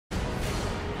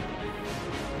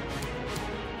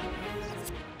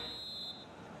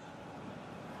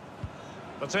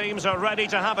The teams are ready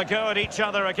to have a go at each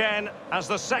other again as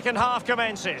the second half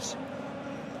commences.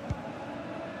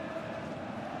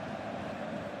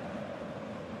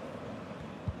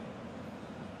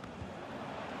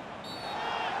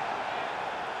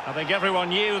 I think everyone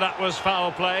knew that was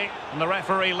foul play, and the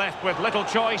referee left with little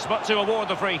choice but to award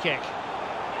the free kick.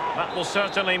 That will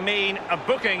certainly mean a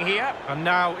booking here. And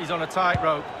now he's on a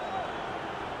tightrope.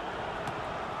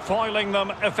 Foiling them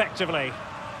effectively.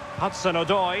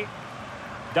 Hudson-Odoi.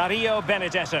 Dario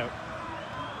Benedetto.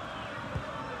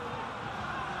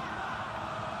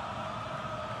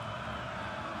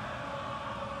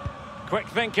 Quick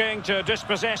thinking to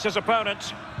dispossess his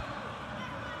opponent.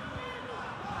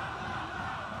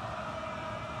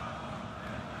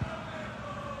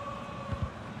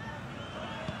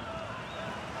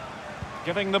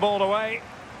 Giving the ball away.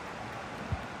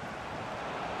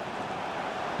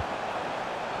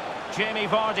 Jamie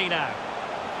Vardy now.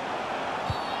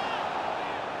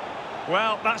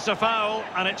 Well, that's a foul,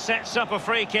 and it sets up a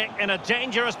free kick in a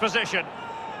dangerous position.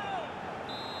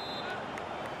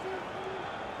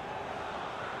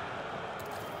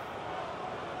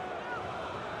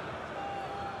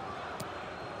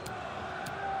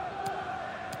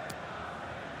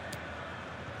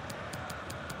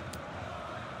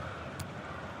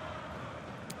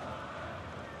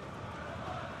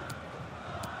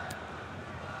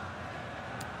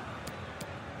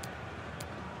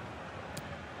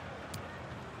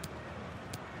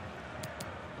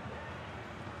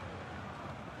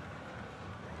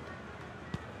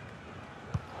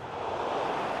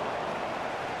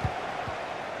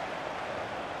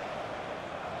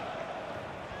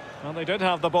 Well, they did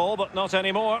have the ball, but not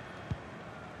anymore.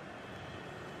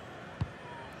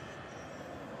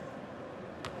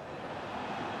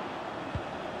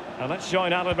 And let's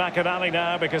join Alan McInally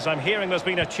now, because I'm hearing there's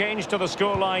been a change to the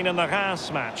scoreline in the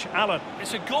Reims match. Alan.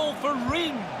 It's a goal for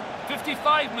Reims.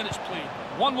 55 minutes played.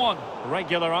 1-1.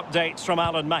 Regular updates from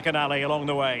Alan McInally along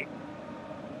the way.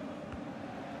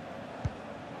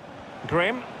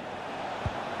 Grimm.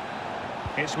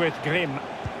 It's with Grimm.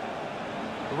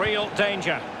 Real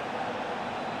danger.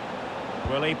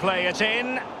 Will he play it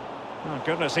in? Oh,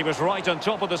 goodness, he was right on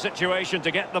top of the situation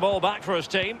to get the ball back for his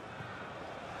team.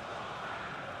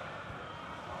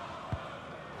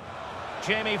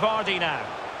 Jamie Vardy now.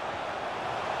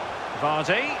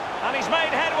 Vardy, and he's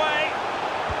made headway.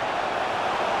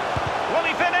 Will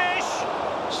he finish?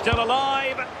 Still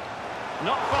alive.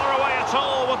 Not far away at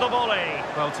all with the volley.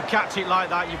 Well, to catch it like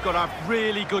that, you've got to have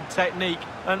really good technique,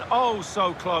 and oh,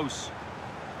 so close.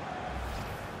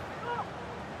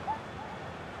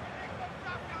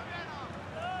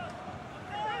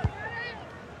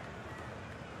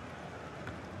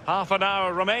 Half an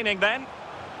hour remaining then.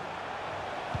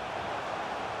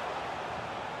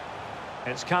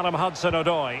 It's Callum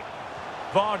Hudson-Odoi.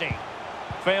 Vardy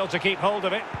failed to keep hold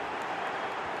of it.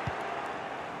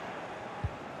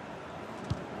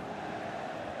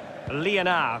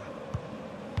 Lienard.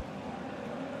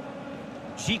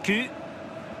 Jiku.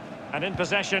 And in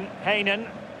possession, Heinen.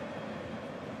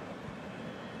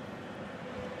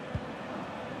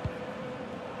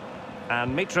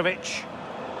 And Mitrovic.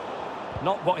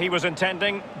 Not what he was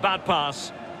intending. Bad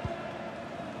pass.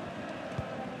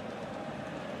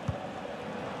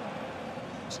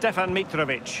 Stefan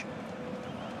Mitrovic.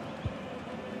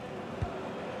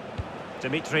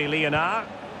 Dimitri Lienard.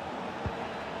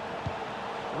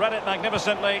 Read it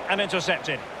magnificently and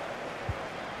intercepted.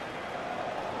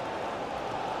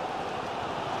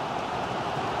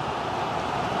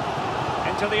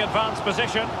 Into the advanced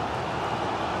position.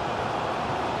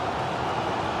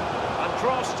 And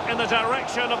crossed in the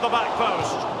direction of the back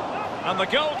post. And the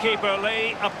goalkeeper,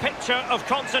 Lee, a picture of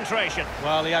concentration.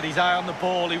 Well, he had his eye on the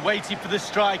ball, he waited for the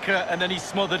striker, and then he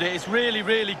smothered it. It's really,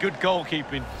 really good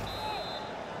goalkeeping.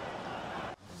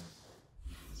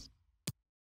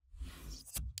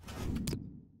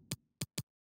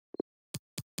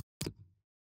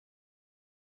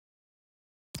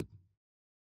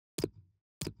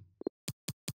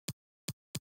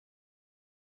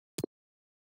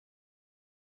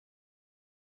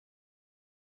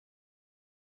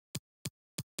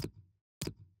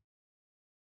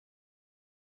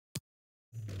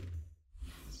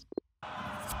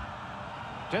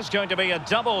 Just going to be a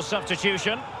double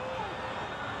substitution.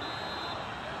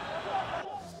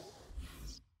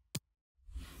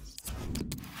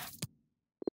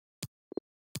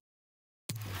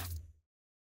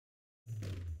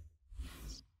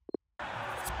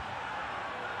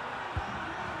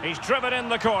 He's driven in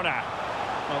the corner.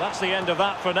 Well, that's the end of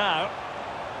that for now.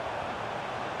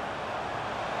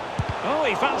 Oh,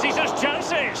 he fancies his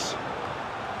chances.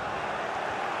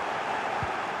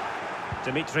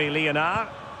 Dimitri Liénard.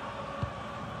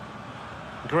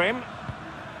 Grimm.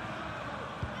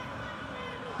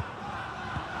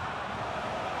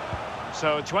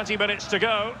 So 20 minutes to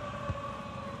go.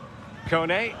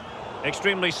 Kone,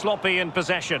 extremely sloppy in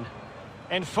possession.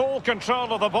 In full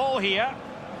control of the ball here.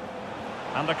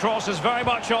 And the cross is very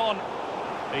much on.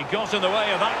 He got in the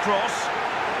way of that cross.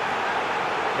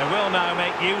 They will now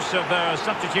make use of their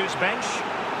substitutes bench.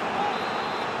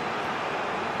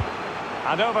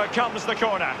 And over comes the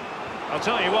corner. I'll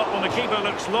tell you what, when the keeper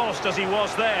looks lost as he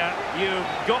was there,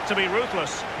 you've got to be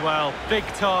ruthless. Well, big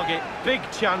target, big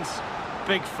chance,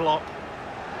 big flop.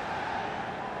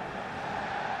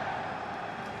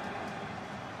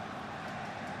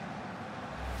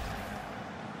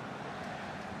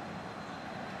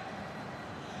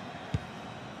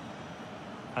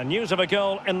 And news of a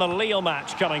goal in the Lille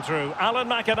match coming through. Alan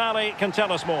McAnally can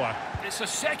tell us more. It's a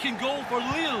second goal for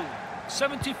Lille.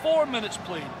 74 minutes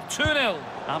played. 2-0.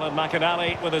 Alan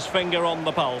McAnally with his finger on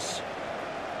the pulse.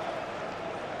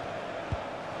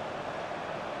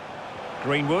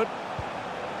 Greenwood.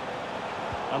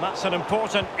 And that's an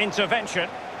important intervention.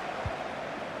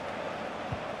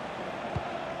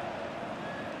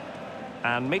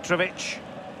 And Mitrovic.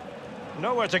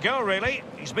 Nowhere to go, really.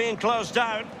 He's being closed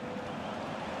down.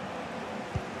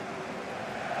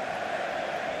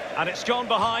 And it's gone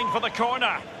behind for the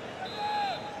corner.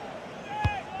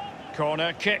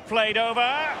 Corner kick played over.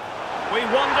 We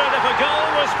wondered if a goal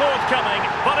was forthcoming,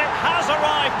 but it has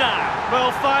arrived now.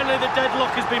 Well, finally the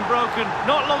deadlock has been broken.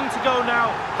 Not long to go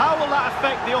now. How will that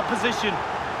affect the opposition?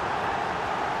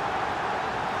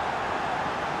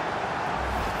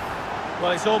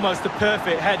 Well, it's almost a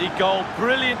perfect headed goal.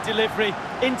 Brilliant delivery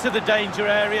into the danger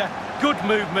area. Good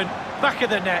movement, back of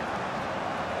the net.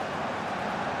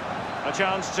 A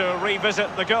chance to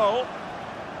revisit the goal.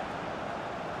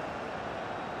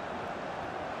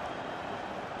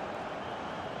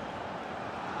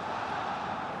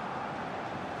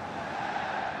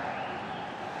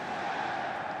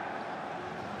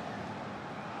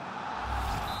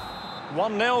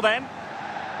 One 0 then.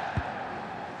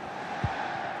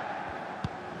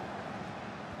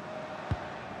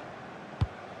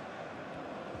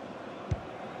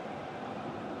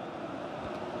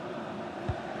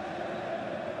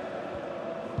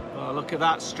 Oh, look at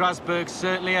that. Strasbourg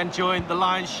certainly enjoying the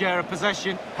lion's share of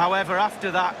possession. However,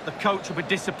 after that, the coach will be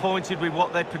disappointed with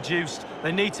what they produced.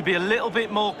 They need to be a little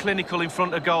bit more clinical in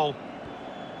front of goal.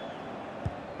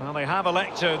 Well, they have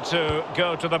elected to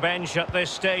go to the bench at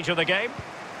this stage of the game.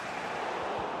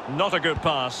 Not a good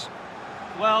pass.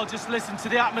 Well, just listen to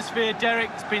the atmosphere,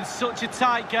 Derek. It's been such a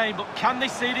tight game, but can they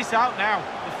see this out now?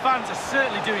 The fans are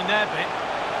certainly doing their bit.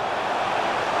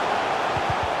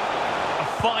 A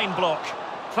fine block.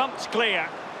 Thumped clear.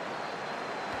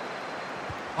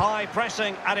 High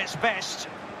pressing at its best.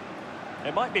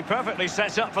 It might be perfectly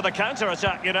set up for the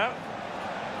counter-attack, you know.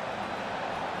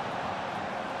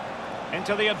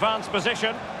 Into the advanced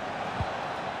position.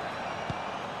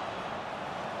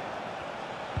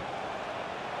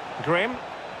 Grimm.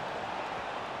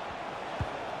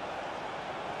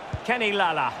 Kenny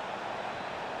Lala.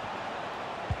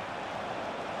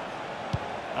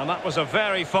 And that was a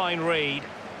very fine read.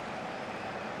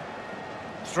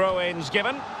 Throw-ins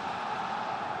given.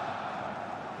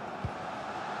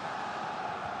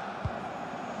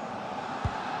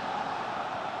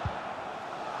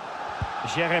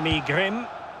 Jeremy Grimm.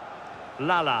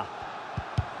 Lala.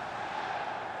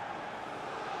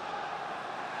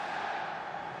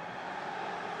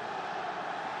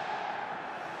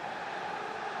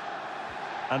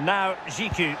 And now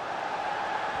Jiku.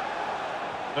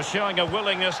 They're showing a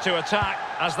willingness to attack,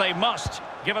 as they must,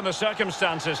 given the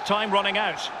circumstances. Time running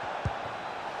out.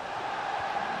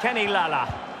 Kenny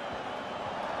Lala.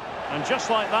 And just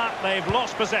like that, they've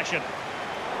lost possession.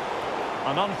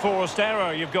 An unforced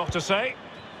error, you've got to say.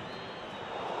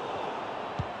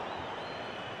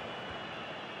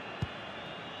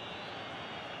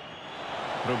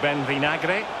 Ruben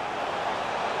Vinagre.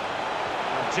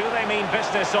 Do they mean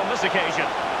business on this occasion?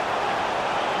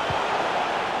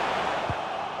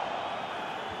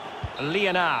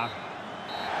 Liénard.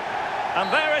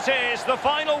 And there it is, the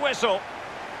final whistle.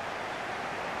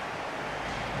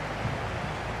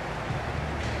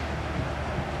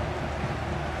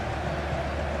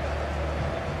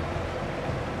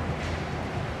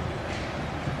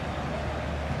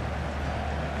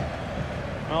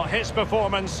 Well, his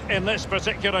performance in this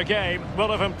particular game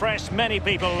will have impressed many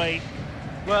people, Lee.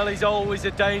 Well, he's always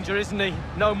a danger, isn't he?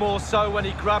 No more so when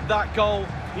he grabbed that goal.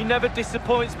 He never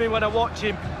disappoints me when I watch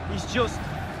him. He's just...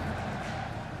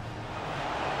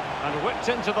 And whipped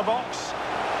into the box.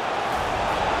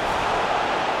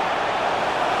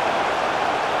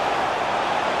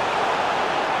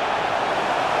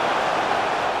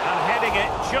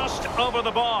 just over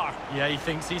the bar. Yeah, he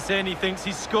thinks he's in, he thinks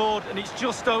he's scored, and it's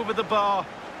just over the bar.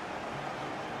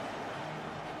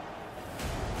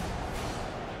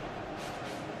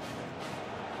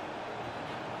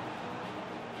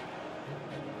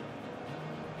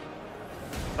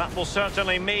 That will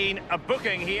certainly mean a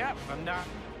booking here. And now...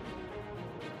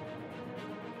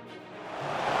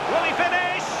 Will he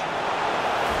finish?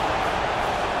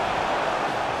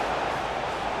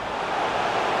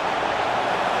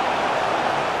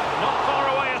 Not far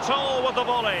away at all with the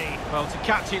volley. Well, to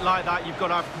catch it like that, you've got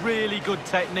to have really good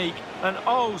technique, and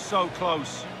oh, so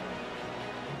close.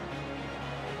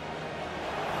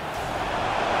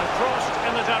 And crossed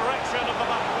in the direction of the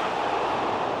back.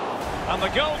 And the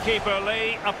goalkeeper,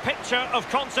 Lee, a picture of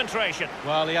concentration.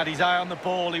 Well, he had his eye on the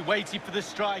ball, he waited for the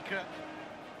striker.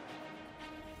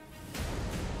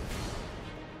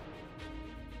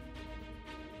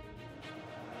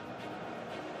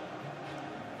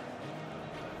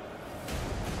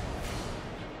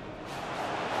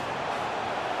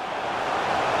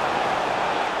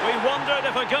 We wondered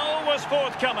if a goal was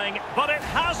forthcoming, but it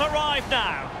has arrived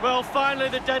now. Well, finally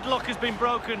the deadlock has been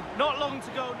broken. Not long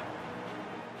to go.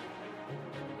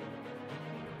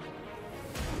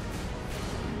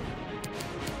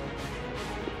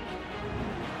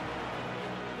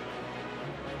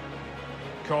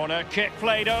 Corner kick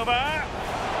played over.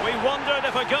 We wondered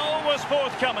if a goal was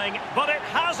forthcoming, but it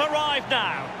has arrived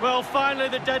now. Well, finally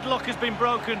the deadlock has been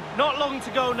broken. Not long to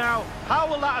go now. How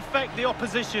will that affect the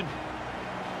opposition?